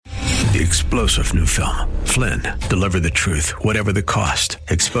The explosive new film, Flynn, deliver the truth, whatever the cost,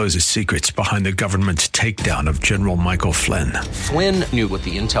 exposes secrets behind the government's takedown of General Michael Flynn. Flynn knew what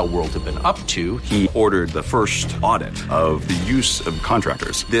the intel world had been up to. He ordered the first audit of the use of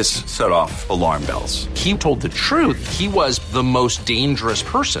contractors. This set off alarm bells. He told the truth. He was the most dangerous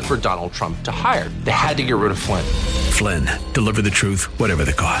person for Donald Trump to hire. They had to get rid of Flynn. Flynn, deliver the truth, whatever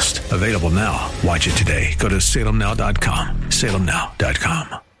the cost. Available now. Watch it today. Go to salemnow.com.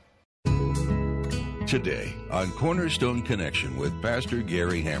 salemnow.com. Today on Cornerstone Connection with Pastor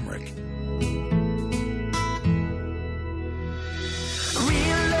Gary Hamrick.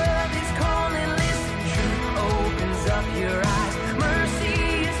 Real love is calling, listen, truth opens up your eyes. Mercy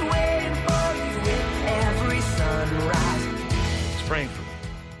is waiting for you with every sunrise. He's praying for me.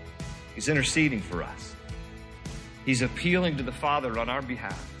 He's interceding for us. He's appealing to the Father on our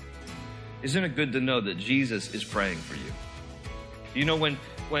behalf. Isn't it good to know that Jesus is praying for you? You know, when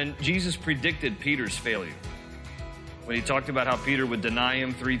Jesus predicted Peter's failure, when he talked about how Peter would deny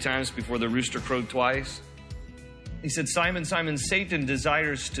him 3 times before the rooster crowed twice, he said, Simon, Simon, Satan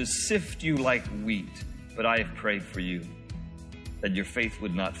desires to sift you like wheat, but I have prayed for you that your faith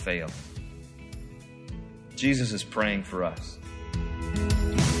would not fail. Jesus is praying for us.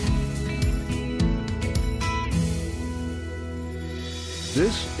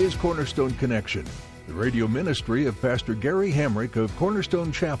 This is Cornerstone Connection, the radio ministry of Pastor Gary Hamrick of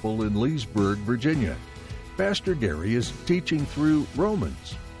Cornerstone Chapel in Leesburg, Virginia. Pastor Gary is teaching through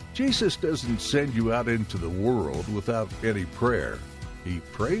Romans. Jesus doesn't send you out into the world without any prayer. He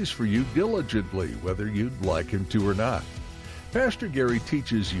prays for you diligently, whether you'd like him to or not. Pastor Gary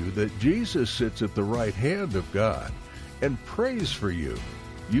teaches you that Jesus sits at the right hand of God and prays for you.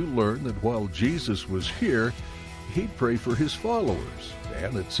 You learn that while Jesus was here, he'd pray for his followers,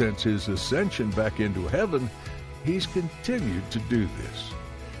 and that since his ascension back into heaven, he's continued to do this.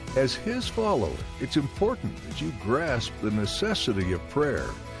 As his follower, it's important that you grasp the necessity of prayer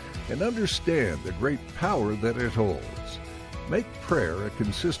and understand the great power that it holds. Make prayer a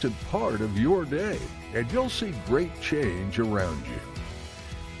consistent part of your day, and you'll see great change around you.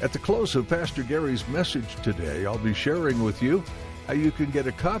 At the close of Pastor Gary's message today, I'll be sharing with you how you can get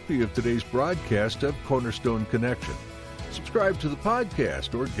a copy of today's broadcast of Cornerstone Connection. Subscribe to the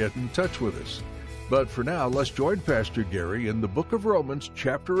podcast or get in touch with us. But for now, let's join Pastor Gary in the book of Romans,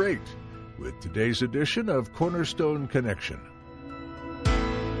 chapter 8, with today's edition of Cornerstone Connection.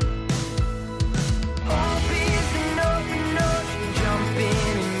 Hope is an open ocean, jump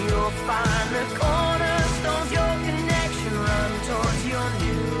in and you'll find the cornerstones, your connection, run towards your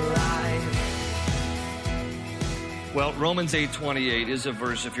new life. Well, Romans 8:28 is a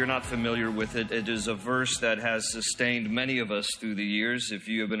verse, if you're not familiar with it, it is a verse that has sustained many of us through the years. If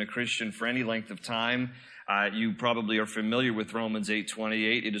you have been a Christian for any length of time, you probably are familiar with Romans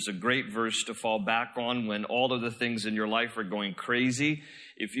 8:28. It is a great verse to fall back on when all of the things in your life are going crazy.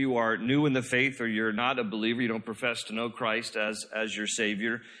 If you are new in the faith or you're not a believer, you don't profess to know Christ as your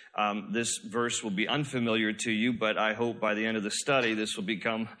Savior, this verse will be unfamiliar to you, but I hope by the end of the study, this will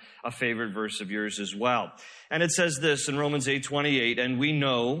become a favorite verse of yours as well. And it says this in Romans 8:28, and we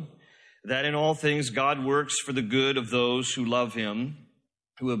know that in all things God works for the good of those who love him,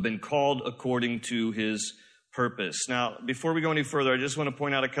 who have been called according to his purpose. Now, before we go any further, I just want to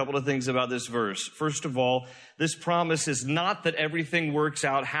point out a couple of things about this verse. First of all, this promise is not that everything works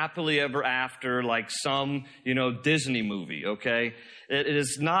out happily ever after like some, Disney movie, okay? It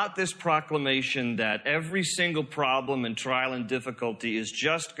is not this proclamation that every single problem and trial and difficulty is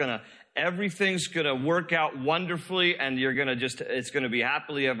just everything's going to work out wonderfully and it's going to be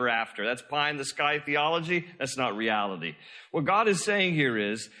happily ever after. That's pie in the sky theology. That's not reality. What God is saying here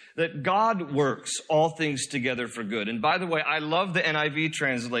is that God works all things together for good. And by the way, I love the NIV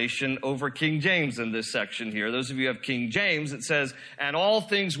translation over King James in this section here. Those of you who have King James, it says, and all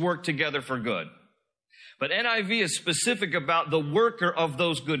things work together for good. But NIV is specific about the worker of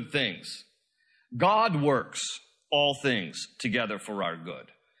those good things. God works all things together for our good.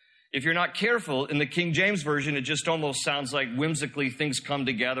 If you're not careful, in the King James Version, it just almost sounds like whimsically things come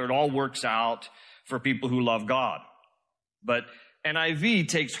together. It all works out for people who love God. But NIV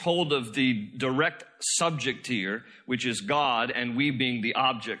takes hold of the direct subject here, which is God, and we being the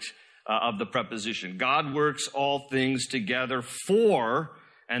object of the preposition. God works all things together for,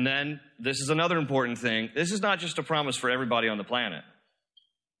 and then this is another important thing. This is not just a promise for everybody on the planet.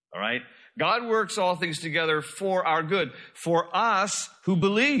 All right? God works all things together for our good, for us who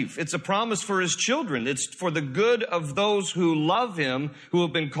believe. It's a promise for his children. It's for the good of those who love him, who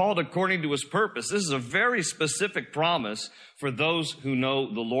have been called according to his purpose. This is a very specific promise for those who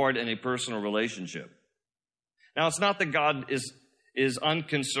know the Lord in a personal relationship. Now, it's not that God is is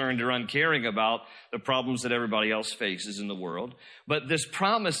unconcerned or uncaring about the problems that everybody else faces in the world. But this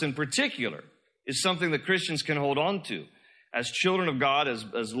promise in particular is something that Christians can hold on to. As children of God,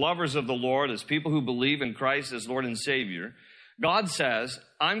 as lovers of the Lord, as people who believe in Christ as Lord and Savior, God says,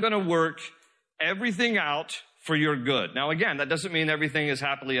 I'm going to work everything out for your good. Now, again, that doesn't mean everything is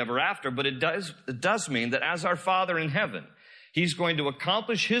happily ever after, but it does mean that as our Father in heaven, He's going to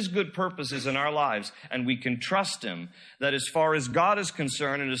accomplish His good purposes in our lives, and we can trust Him that as far as God is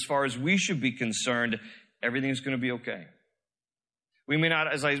concerned and as far as we should be concerned, everything's going to be okay. We may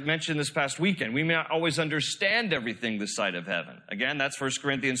not, as I mentioned this past weekend, we may not always understand everything this side of heaven. Again, that's 1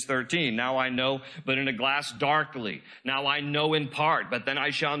 Corinthians 13. Now I know, but in a glass darkly. Now I know in part, but then I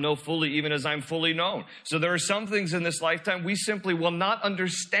shall know fully, even as I'm fully known. So there are some things in this lifetime we simply will not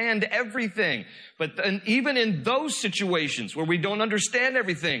understand everything. But then even in those situations where we don't understand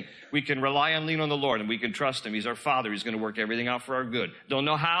everything, we can rely and lean on the Lord, and we can trust Him. He's our Father. He's going to work everything out for our good. Don't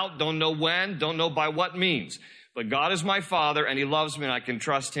know how, don't know when, don't know by what means. But God is my Father, and He loves me, and I can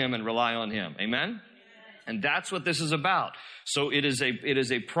trust Him and rely on Him. Amen? And that's what this is about. So it is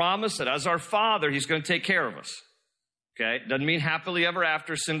a promise that as our Father, He's going to take care of us. Okay? Doesn't mean happily ever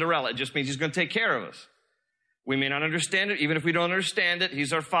after Cinderella. It just means He's going to take care of us. We may not understand it. Even if we don't understand it,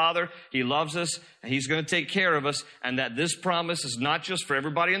 He's our Father. He loves us, and He's going to take care of us. And that this promise is not just for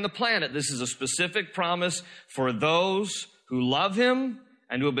everybody on the planet. This is a specific promise for those who love Him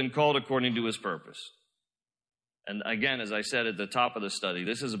and who have been called according to His purpose. And again, as I said at the top of the study,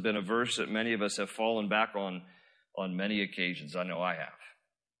 this has been a verse that many of us have fallen back on many occasions. I know I have.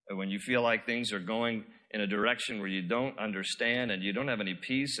 And when you feel like things are going in a direction where you don't understand and you don't have any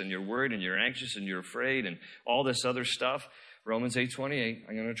peace and you're worried and you're anxious and you're afraid and all this other stuff, Romans 8:28,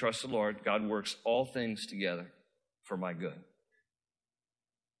 I'm going to trust the Lord. God works all things together for my good.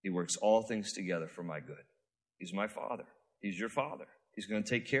 He works all things together for my good. He's my Father. He's your Father. He's going to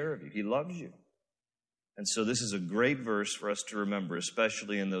take care of you. He loves you. And so this is a great verse for us to remember,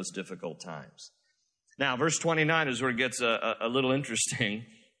 especially in those difficult times. Now, verse 29 is where it gets a little interesting.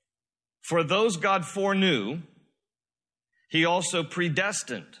 For those God foreknew, He also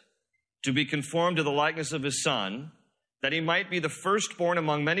predestined to be conformed to the likeness of His Son, that He might be the firstborn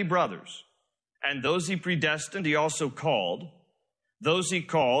among many brothers. And those He predestined, He also called. Those He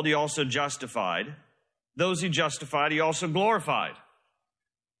called, He also justified. Those He justified, He also glorified.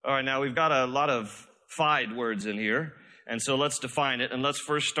 All right, now we've got a lot of "fied" words in here, and so let's define it. And let's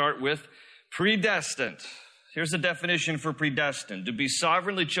first start with predestined. Here's the definition for predestined: to be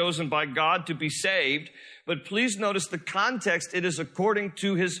sovereignly chosen by God to be saved. But please notice the context. It is according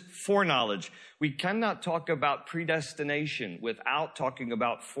to His foreknowledge. We cannot talk about predestination without talking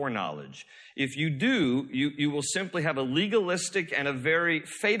about foreknowledge. If you do, you will simply have a legalistic and a very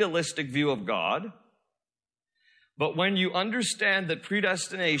fatalistic view of God. But when you understand that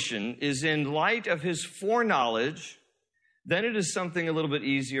predestination is in light of His foreknowledge, then it is something a little bit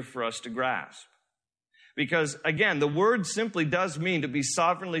easier for us to grasp. Because, again, the word simply does mean to be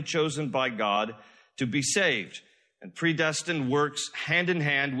sovereignly chosen by God to be saved. And predestined works hand in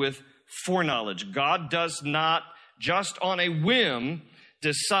hand with foreknowledge. God does not, just on a whim,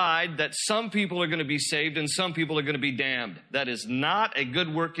 decide that some people are going to be saved and some people are going to be damned. That is not a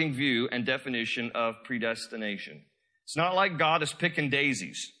good working view and definition of predestination. It's not like God is picking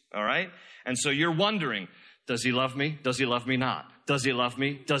daisies, all right? And so you're wondering, does He love me? Does He love me not? Does He love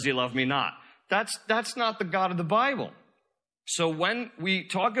me? Does He love me not? That's not the God of the Bible. So when we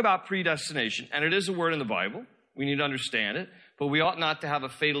talk about predestination, and it is a word in the Bible, we need to understand it, but we ought not to have a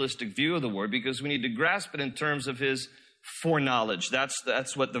fatalistic view of the word because we need to grasp it in terms of His foreknowledge.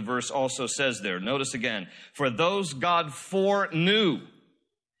 That's what the verse also says there. Notice again, for those God foreknew,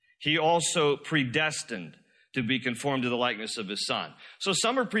 He also predestined to be conformed to the likeness of His Son. So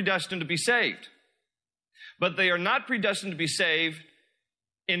some are predestined to be saved, but they are not predestined to be saved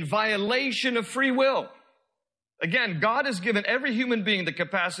in violation of free will. Again, God has given every human being the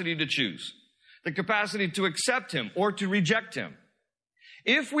capacity to choose, the capacity to accept Him or to reject Him.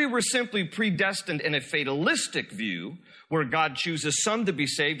 If we were simply predestined in a fatalistic view, where God chooses some to be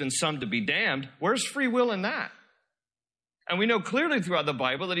saved and some to be damned, where's free will in that? And we know clearly throughout the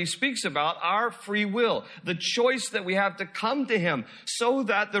Bible that He speaks about our free will, the choice that we have to come to Him so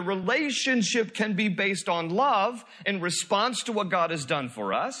that the relationship can be based on love in response to what God has done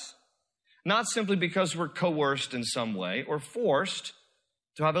for us, not simply because we're coerced in some way or forced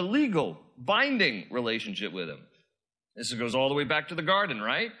to have a legal, binding relationship with Him. This goes all the way back to the garden,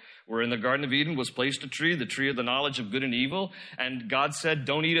 right? Where in the Garden of Eden was placed a tree, the tree of the knowledge of good and evil, and God said,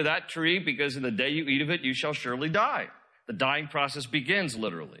 don't eat of that tree because in the day you eat of it, you shall surely die. The dying process begins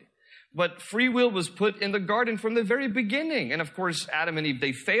literally. But free will was put in the garden from the very beginning. And of course, Adam and Eve,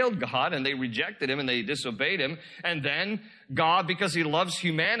 they failed God and they rejected him and they disobeyed him. And then God, because he loves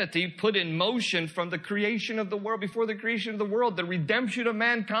humanity, put in motion from the creation of the world, before the creation of the world, the redemption of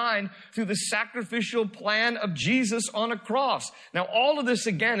mankind through the sacrificial plan of Jesus on a cross. Now, all of this,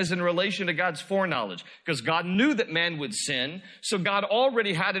 again, is in relation to God's foreknowledge, because God knew that man would sin. So God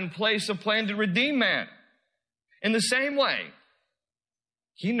already had in place a plan to redeem man. In the same way,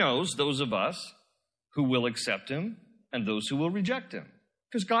 he knows those of us who will accept him and those who will reject him.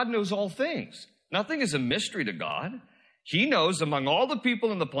 Because God knows all things. Nothing is a mystery to God. He knows among all the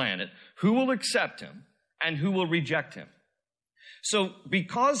people on the planet who will accept him and who will reject him. So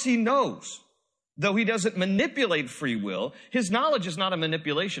because he knows, though he doesn't manipulate free will, his knowledge is not a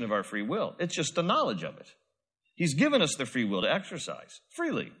manipulation of our free will. It's just the knowledge of it. He's given us the free will to exercise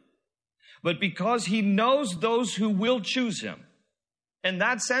freely. But because he knows those who will choose him, in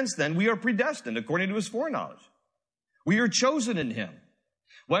that sense, then, we are predestined according to his foreknowledge. We are chosen in him.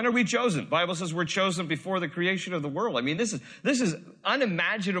 When are we chosen? The Bible says we're chosen before the creation of the world. I mean, this is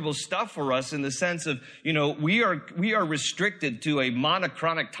unimaginable stuff for us in the sense of, we are restricted to a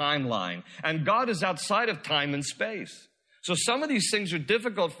monochronic timeline, and God is outside of time and space. So some of these things are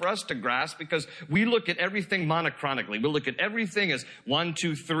difficult for us to grasp because we look at everything monochronically. We look at everything as 1,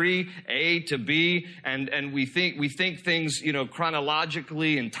 2, 3, A to B, and we think things,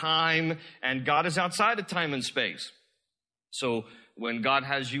 chronologically in time, and God is outside of time and space. So when God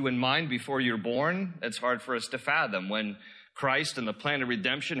has you in mind before you're born, it's hard for us to fathom. When Christ and the plan of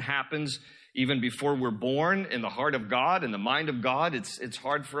redemption happens even before we're born in the heart of God, in the mind of God, it's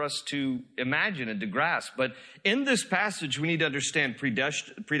hard for us to imagine and to grasp. But in this passage, we need to understand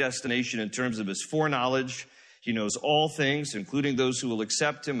predestination in terms of his foreknowledge. He knows all things, including those who will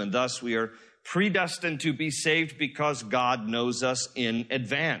accept him, and thus we are predestined to be saved because God knows us in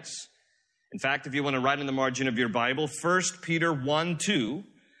advance. In fact, if you want to write in the margin of your Bible, 1 Peter 1:2,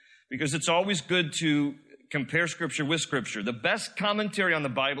 because it's always good to compare Scripture with Scripture. The best commentary on the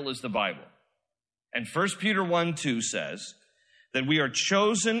Bible is the Bible. And 1 Peter 1:2 says that we are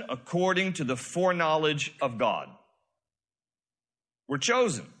chosen according to the foreknowledge of God. We're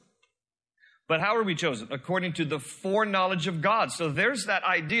chosen. But how are we chosen? According to the foreknowledge of God. So there's that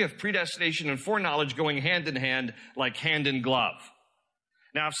idea of predestination and foreknowledge going hand in hand, like hand in glove.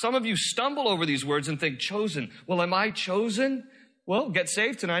 Now, if some of you stumble over these words and think, chosen, well, am I chosen? Well, get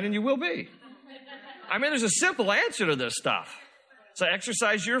saved tonight and you will be. I mean, there's a simple answer to this stuff. So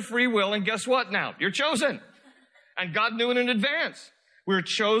exercise your free will, and guess what now? You're chosen. And God knew it in advance. We're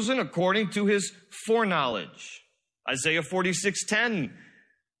chosen according to his foreknowledge. Isaiah 46:10,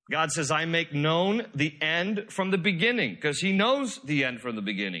 God says, I make known the end from the beginning, because he knows the end from the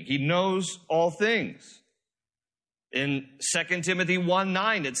beginning. He knows all things. In 2 Timothy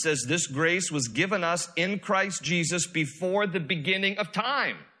 1:9, it says, this grace was given us in Christ Jesus before the beginning of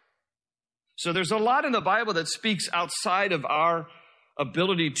time. So there's a lot in the Bible that speaks outside of our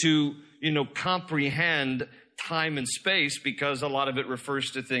ability to, comprehend time and space, because a lot of it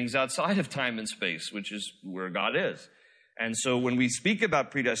refers to things outside of time and space, which is where God is. And so when we speak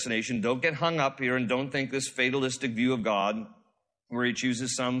about predestination, don't get hung up here and don't think this fatalistic view of God where he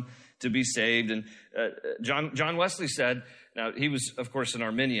chooses some to be saved. And John Wesley said, now he was, of course, an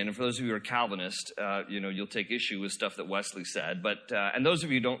Arminian, and for those of you who are Calvinist, you'll take issue with stuff that Wesley said. But and those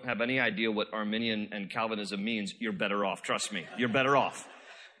of you who don't have any idea what Arminian and Calvinism means, you're better off. Trust me, you're better off.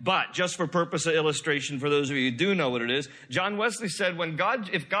 But just for purpose of illustration, for those of you who do know what it is, John Wesley said,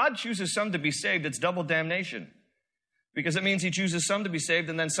 if God chooses some to be saved, it's double damnation. Because it means he chooses some to be saved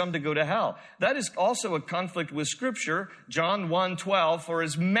and then some to go to hell. That is also a conflict with Scripture. John 1:12, for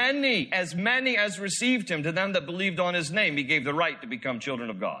as many as received him, to them that believed on his name, he gave the right to become children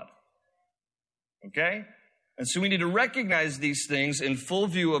of God. Okay? And so we need to recognize these things in full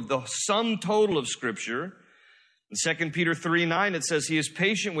view of the sum total of Scripture. In 2 Peter 3:9, it says, he is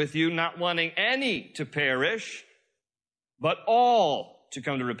patient with you, not wanting any to perish, but all to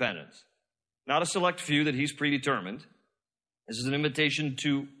come to repentance. Not a select few that he's predetermined. This is an invitation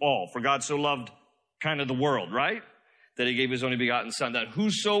to all. For God so loved kind of the world, right? That he gave his only begotten Son, that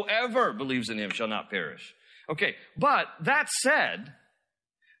whosoever believes in him shall not perish. Okay, but that said,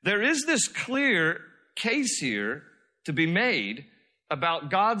 there is this clear case here to be made about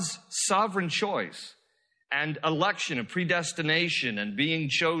God's sovereign choice and election and predestination and being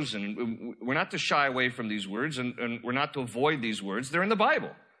chosen. We're not to shy away from these words, and we're not to avoid these words. They're in the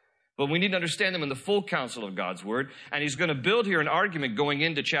Bible. But we need to understand them in the full counsel of God's word. And he's going to build here an argument going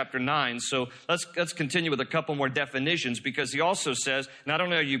into chapter 9. So let's continue with a couple more definitions, because he also says, not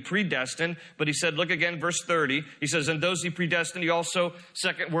only are you predestined, but he said, look again, verse 30. He says, and those he predestined, he also,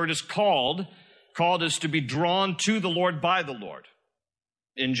 second word is called. Called is to be drawn to the Lord by the Lord.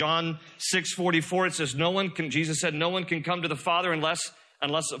 In John 6:44, it says, Jesus said, no one can come to the Father unless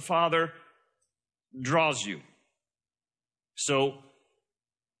the Father draws you. So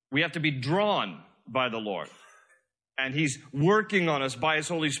we have to be drawn by the Lord. And he's working on us by his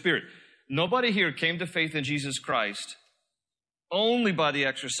Holy Spirit. Nobody here came to faith in Jesus Christ only by the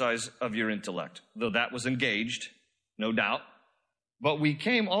exercise of your intellect, though that was engaged, no doubt. But we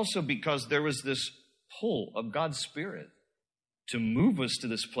came also because there was this pull of God's Spirit to move us to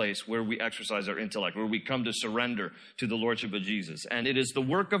this place where we exercise our intellect, where we come to surrender to the Lordship of Jesus. And it is the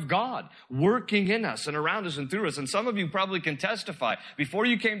work of God working in us and around us and through us. And some of you probably can testify, before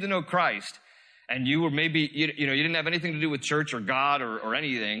you came to know Christ, and you were maybe, you didn't have anything to do with church or God or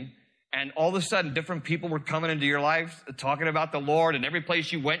anything, and all of a sudden different people were coming into your life talking about the Lord, and every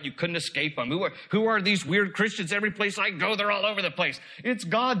place you went, you couldn't escape them. Who are these weird Christians? Every place I go, they're all over the place. It's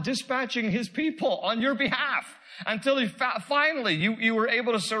God dispatching his people on your behalf. Until finally you were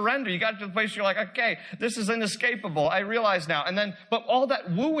able to surrender. You got to the place you're like, okay, this is inescapable. I realize now. But all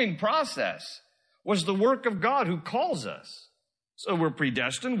that wooing process was the work of God who calls us. So we're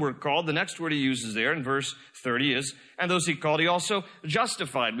predestined, we're called. The next word he uses there in verse 30 is, and those he called, he also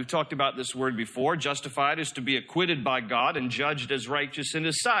justified. We've talked about this word before. Justified is to be acquitted by God and judged as righteous in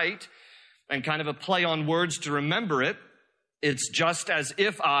his sight. And kind of a play on words to remember it. It's just as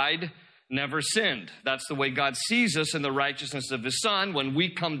if I'd never sinned. That's the way God sees us in the righteousness of his Son. When we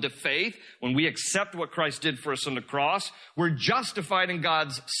come to faith, when we accept what Christ did for us on the cross, we're justified in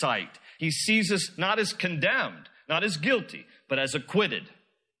God's sight. He sees us not as condemned, not as guilty, but as acquitted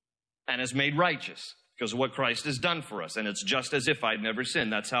and as made righteous because of what Christ has done for us. And it's just as if I'd never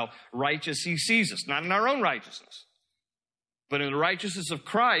sinned. That's how righteous he sees us, not in our own righteousness, but in the righteousness of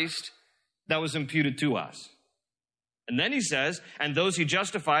Christ that was imputed to us. And then he says, and those he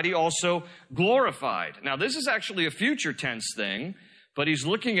justified, he also glorified. Now, this is actually a future tense thing, but he's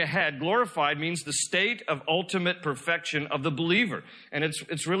looking ahead. Glorified means the state of ultimate perfection of the believer. And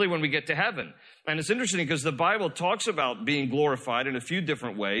it's really when we get to heaven. And it's interesting because the Bible talks about being glorified in a few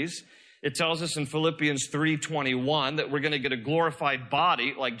different ways. It tells us in Philippians 3:21 that we're going to get a glorified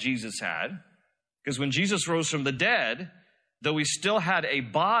body like Jesus had. Because when Jesus rose from the dead, though he still had a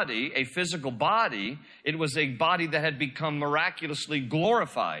body, a physical body, it was a body that had become miraculously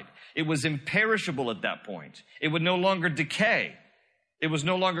glorified. It was imperishable at that point. It would no longer decay. It was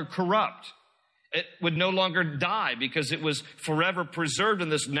no longer corrupt. It would no longer die because it was forever preserved in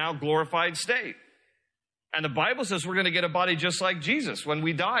this now glorified state. And the Bible says we're going to get a body just like Jesus. When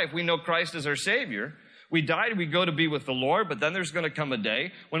we die, if we know Christ as our Savior, we die, we go to be with the Lord, but then there's going to come a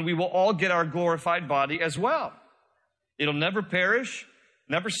day when we will all get our glorified body as well. It'll never perish,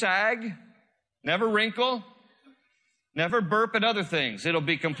 never sag, never wrinkle, never burp and other things. It'll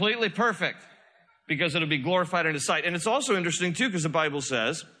be completely perfect because it'll be glorified in his sight. And it's also interesting, too, because the Bible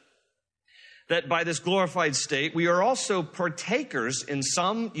says that by this glorified state, we are also partakers in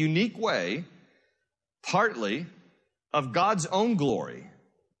some unique way, partly, of God's own glory.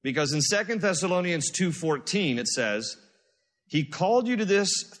 Because in 2 Thessalonians 2:14, it says, he called you to this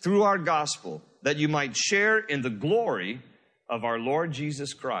through our gospel, that you might share in the glory of our Lord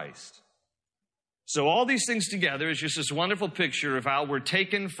Jesus Christ. So all these things together is just this wonderful picture of how we're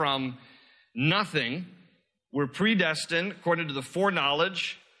taken from nothing. We're predestined according to the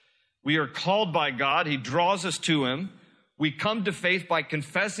foreknowledge. We are called by God. He draws us to him. We come to faith by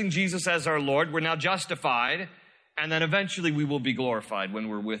confessing Jesus as our Lord. We're now justified. And then eventually we will be glorified when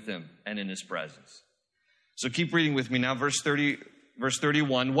we're with him and in his presence. So keep reading with me now, verse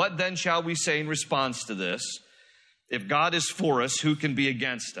 31. What then shall we say in response to this? If God is for us, who can be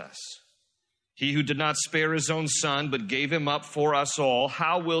against us? He who did not spare his own son, but gave him up for us all,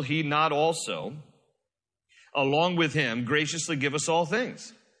 how will he not also, along with him, graciously give us all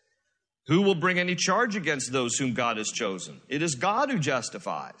things? Who will bring any charge against those whom God has chosen? It is God who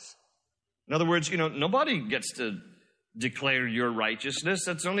justifies. In other words, nobody gets to declare your righteousness.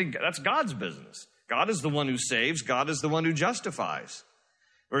 That's God's business. God is the one who saves. God is the one who justifies.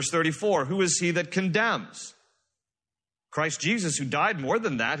 Verse 34, who is he that condemns? Christ Jesus, who died more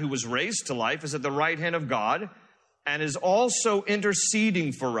than that, who was raised to life, is at the right hand of God and is also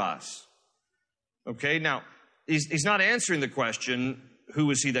interceding for us. Okay, now, he's not answering the question, who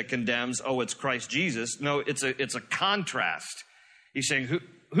is he that condemns? Oh, it's Christ Jesus. No, it's a contrast. He's saying,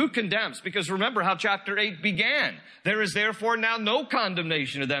 who condemns? Because remember how chapter 8 began. There is therefore now no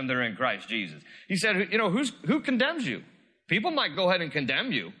condemnation to them that are in Christ Jesus. He said, who condemns you? People might go ahead and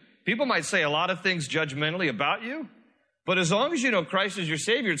condemn you. People might say a lot of things judgmentally about you. But as long as you know Christ is your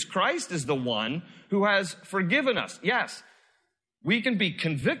Savior, it's Christ is the one who has forgiven us. Yes, we can be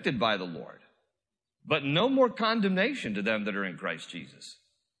convicted by the Lord, but no more condemnation to them that are in Christ Jesus.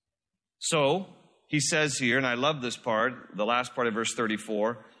 So, he says here, and I love this part, the last part of verse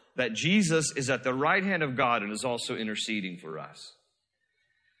 34, that Jesus is at the right hand of God and is also interceding for us.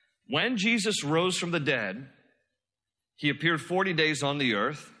 When Jesus rose from the dead, he appeared 40 days on the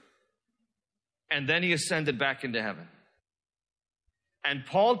earth, and then he ascended back into heaven. And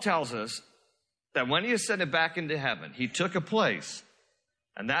Paul tells us that when he ascended back into heaven, he took a place,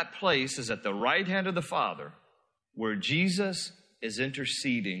 and that place is at the right hand of the Father, where Jesus is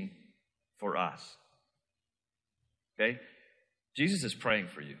interceding for us. Okay? Jesus is praying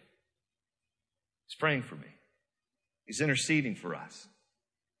for you. He's praying for me. He's interceding for us.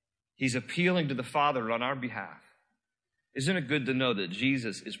 He's appealing to the Father on our behalf. Isn't it good to know that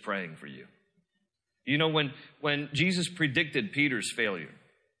Jesus is praying for you? You know, when Jesus predicted Peter's failure,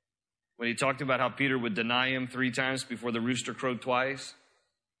 when he talked about how Peter would deny him 3 times before the rooster crowed twice,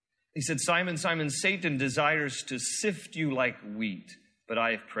 he said, Simon, Simon, Satan desires to sift you like wheat, but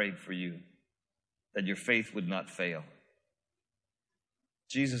I have prayed for you, that your faith would not fail.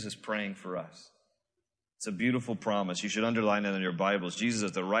 Jesus is praying for us. It's a beautiful promise. You should underline it in your Bibles. Jesus is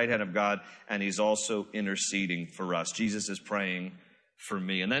at the right hand of God, and he's also interceding for us. Jesus is praying for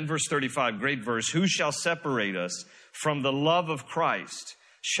me. And then verse 35, great verse. Who shall separate us from the love of Christ?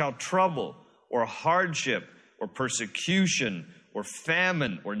 Shall trouble or hardship or persecution or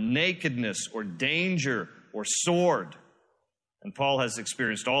famine or nakedness or danger or sword? And Paul has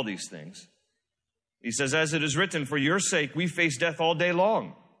experienced all these things. He says, as it is written, for your sake we face death all day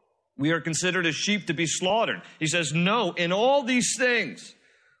long. We are considered as sheep to be slaughtered. He says, no, in all these things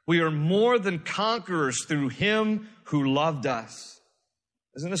we are more than conquerors through him who loved us.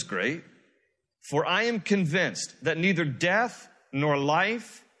 Isn't this great? For I am convinced that neither death nor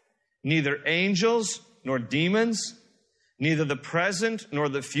life, neither angels nor demons, neither the present nor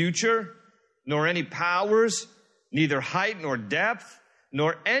the future, nor any powers, neither height nor depth,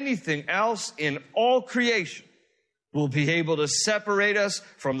 nor anything else in all creation will be able to separate us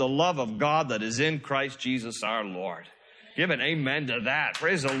from the love of God that is in Christ Jesus our Lord. Give an amen to that.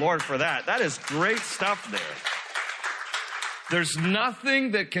 Praise the Lord for that. That is great stuff there. There's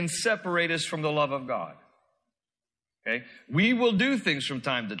nothing that can separate us from the love of God. Okay? We will do things from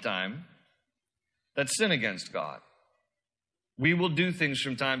time to time that sin against God. We will do things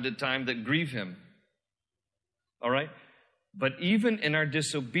from time to time that grieve him. All right? But even in our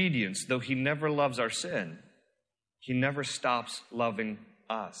disobedience, though he never loves our sin, he never stops loving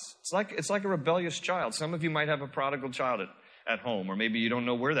us. It's like a rebellious child. Some of you might have a prodigal child at home, or maybe you don't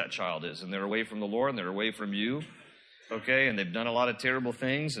know where that child is, and they're away from the Lord, and they're away from you, okay, and they've done a lot of terrible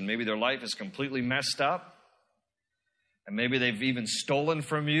things, and maybe their life is completely messed up, and maybe they've even stolen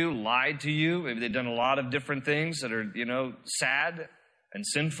from you, lied to you, maybe they've done a lot of different things that are, sad and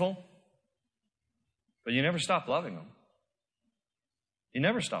sinful, but you never stop loving them. You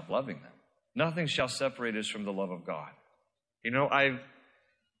never stop loving them. Nothing shall separate us from the love of God.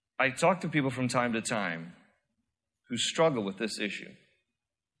 I talk to people from time to time who struggle with this issue.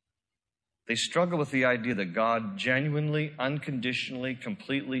 They struggle with the idea that God genuinely, unconditionally,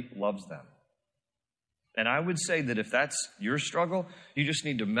 completely loves them. And I would say that if that's your struggle, you just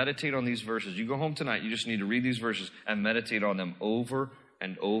need to meditate on these verses. You go home tonight, you just need to read these verses and meditate on them over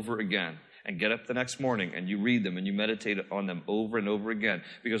and over again. And get up the next morning and you read them and you meditate on them over and over again.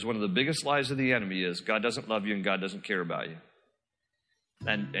 Because one of the biggest lies of the enemy is God doesn't love you and God doesn't care about you.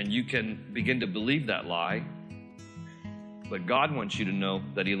 And you can begin to believe that lie. But God wants you to know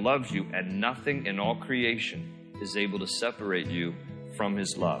that he loves you, and nothing in all creation is able to separate you from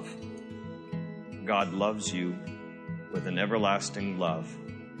his love. God loves you with an everlasting love,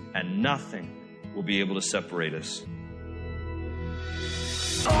 and nothing will be able to separate us.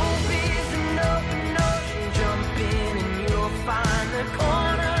 Open ocean, jump in and you'll find the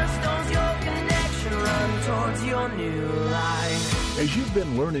cornerstones, your connection, run towards your new life. As you've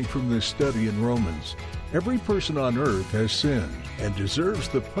been learning from this study in Romans, every person on earth has sinned and deserves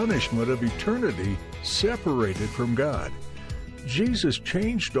the punishment of eternity separated from God. Jesus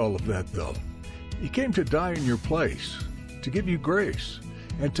changed all of that, though. He came to die in your place, to give you grace,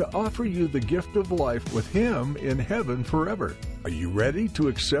 and to offer you the gift of life with him in heaven forever. Are you ready to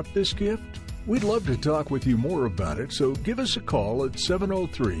accept this gift? We'd love to talk with you more about it, so give us a call at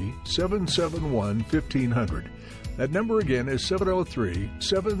 703-771-1500. That number again is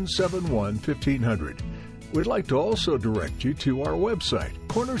 703-771-1500. We'd like to also direct you to our website,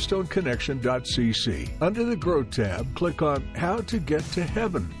 cornerstoneconnection.cc. Under the Grow tab, click on How to Get to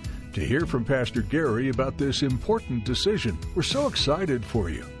Heaven to hear from Pastor Gary about this important decision. We're so excited for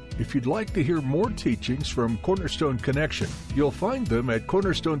you. If you'd like to hear more teachings from Cornerstone Connection, you'll find them at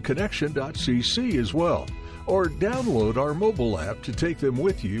cornerstoneconnection.cc as well, or download our mobile app to take them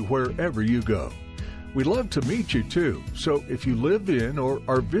with you wherever you go. We'd love to meet you too, so if you live in or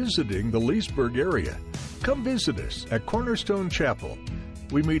are visiting the Leesburg area, come visit us at Cornerstone Chapel.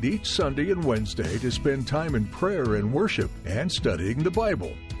 We meet each Sunday and Wednesday to spend time in prayer and worship and studying the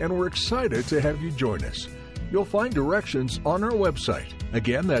Bible, and we're excited to have you join us. You'll find directions on our website.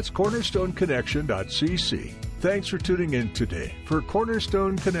 Again, that's cornerstoneconnection.cc. Thanks for tuning in today for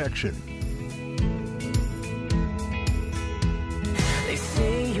Cornerstone Connection. They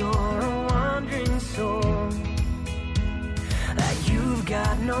say you're a wandering soul, that you've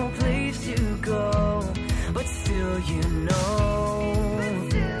got no place to go, but still you know,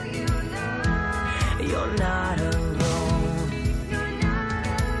 you're not alone.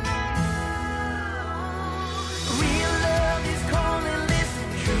 Real love is calling, listen,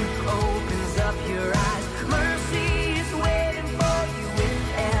 truth opens up your eyes. Mercy is waiting for you with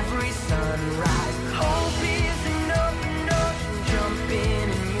every sunrise. Hope is an open ocean, jump in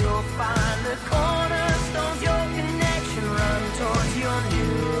and you'll find the cornerstones, your connection, run towards your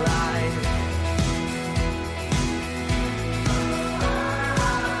new life.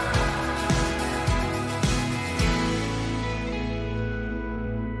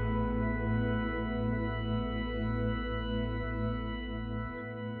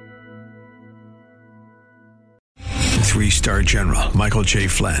 Three-star General Michael J.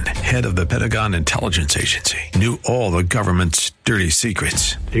 Flynn, head of the Pentagon Intelligence Agency, knew all the government's dirty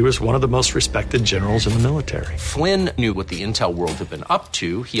secrets. He was one of the most respected generals in the military. Flynn knew what the intel world had been up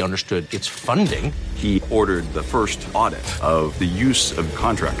to. He understood its funding. He ordered the first audit of the use of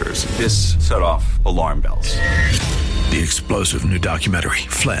contractors. This set off alarm bells. The explosive new documentary,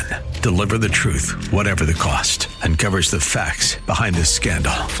 Flynn, Deliver the Truth, Whatever the Cost, uncovers the facts behind this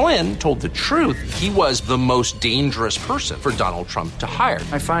scandal. Flynn told the truth. He was the most dangerous person for Donald Trump to hire.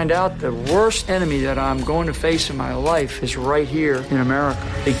 I find out the worst enemy that I'm going to face in my life is right here in America.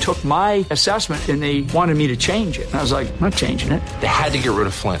 They took my assessment and they wanted me to change it. And I was like, I'm not changing it. They had to get rid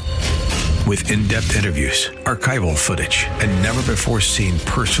of Flynn. With in-depth interviews, archival footage, and never-before-seen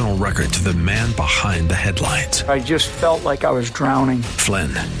personal records of the man behind the headlines. I just felt like I was drowning. Flynn,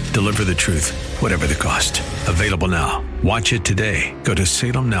 Deliver the Truth, Whatever the Cost. Available now. Watch it today. Go to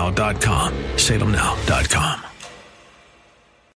salemnow.com. salemnow.com.